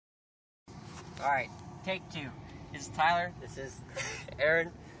Alright, take two. This is Tyler. This is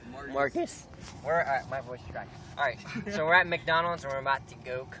Aaron. Marcus. We're alright, my voice is cracking. Alright, so we're at McDonald's and we're about to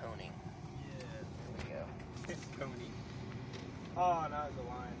go coning. Yeah. Here we go. Coney. Oh, that was a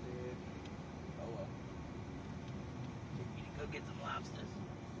line, dude. Oh well. You need to go get some lobsters.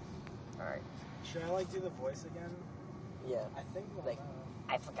 Alright. Should I do the voice again? Yeah. I think Like,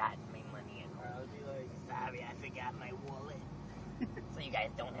 I forgot my money and I'll be like, sorry, I forgot my wallet. So you guys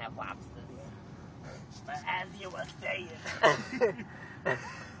don't have lobsters. But as you were saying.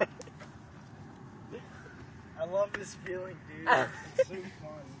 I love this feeling, dude. It's so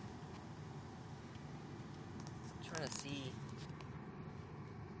fun. I'm trying to see.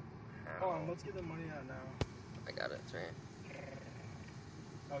 Hold on, let's get the money out now. I got it, it's right here.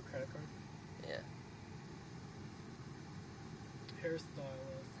 Oh, credit card? Yeah.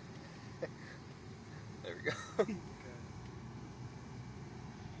 Hairstylist. There we go. Okay.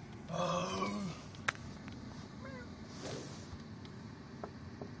 Oh.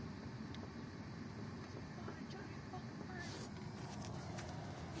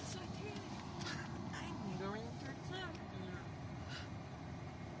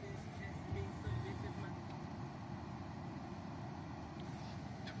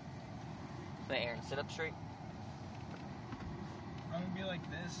 So Aaron, sit up straight. I'm gonna be like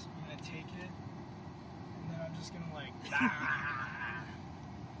this. I'm gonna take it, and then I'm just gonna like. Ah.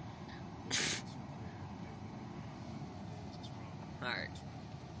 Alright.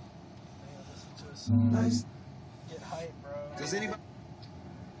 Listen to a song. Nice. Get hype, bro. Does anybody?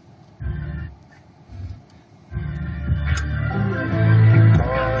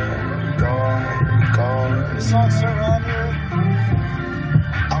 This song's so on here.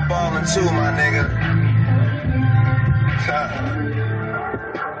 I'm ballin' too, my nigga.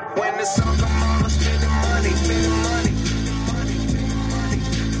 When the sun come on, I'm spending money, spending money.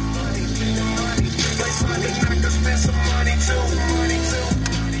 Play Sunday, I can spend some money too, money too.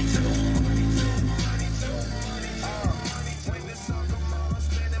 When the sun come on, I'm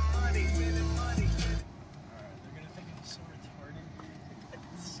spending money, spending money. Alright, they're gonna think I'm so retarded.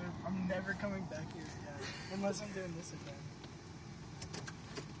 I'm never coming back here again. Unless I'm doing this again.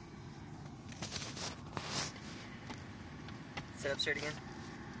 Sit up straight again.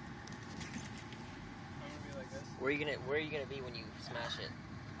 I'm gonna be like this. Where are you gonna be when you smash it?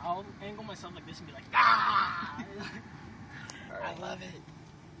 I'll angle myself like this and be like, ah! Alright. I love it.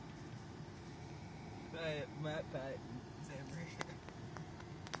 Matt, Pat, Zambri.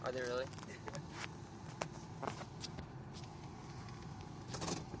 Are they really?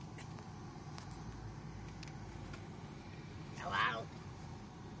 Hello?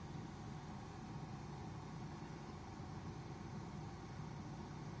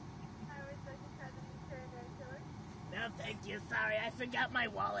 No, thank you. Sorry, I forgot my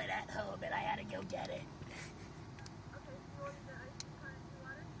wallet at home and I had to go get it. Okay, you ordered the ice cream cone and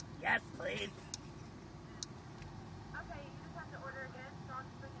water? Yes, please. Okay, you just have to order again, so I'll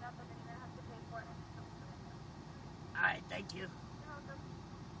just bring it up and then you're gonna have to pay for it. Alright, thank you. You're welcome.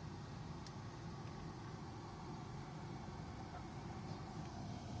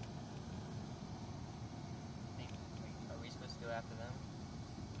 Are we supposed to go after them?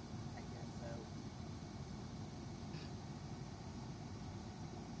 I guess so.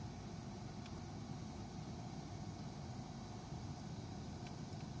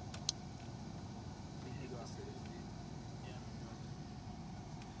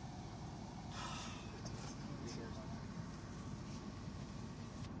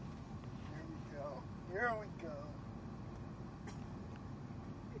 Here we go.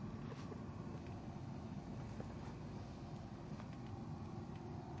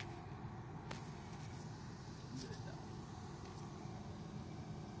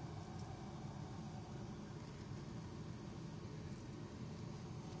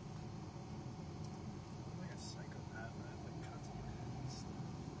 I'm like a psychopath. I have like cuts on my hands.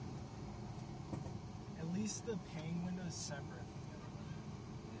 At least the paying window is separate from the other one.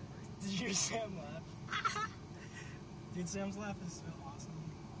 Did you hear Sam laugh? Dude, Sam's laugh is so awesome.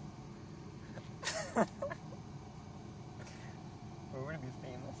 We're gonna be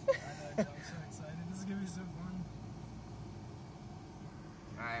famous. I know, dude, I'm so excited. This is gonna be so fun.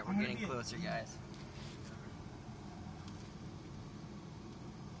 Alright, I'm we're gonna getting be a- closer, guys.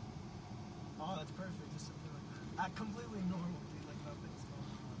 Oh, that's perfect. Just something like that. Completely normal, dude. Like nothing's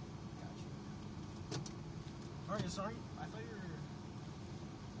going on. Gotcha. Alright, sorry. I thought you were.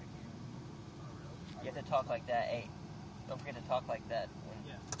 I can't. Oh, really? You have to talk like that. Hey, don't forget to talk like that.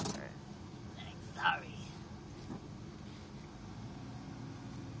 Yeah. Alright. Sorry.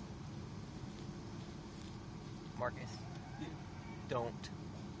 Marcus, don't.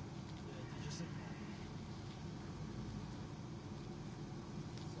 Yeah, just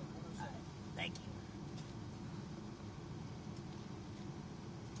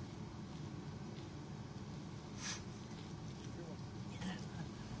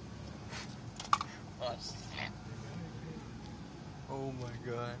Oh, snap. Oh my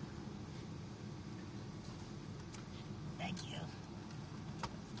god. Thank you.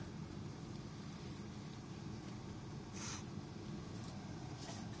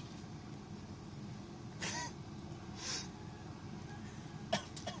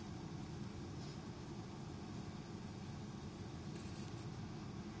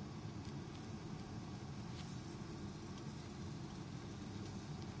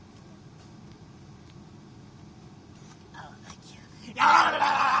 Oh, thank you.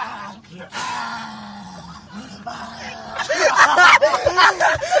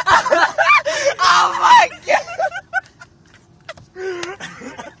 Oh my god!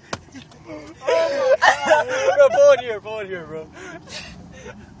 Bro, pull it here, bro.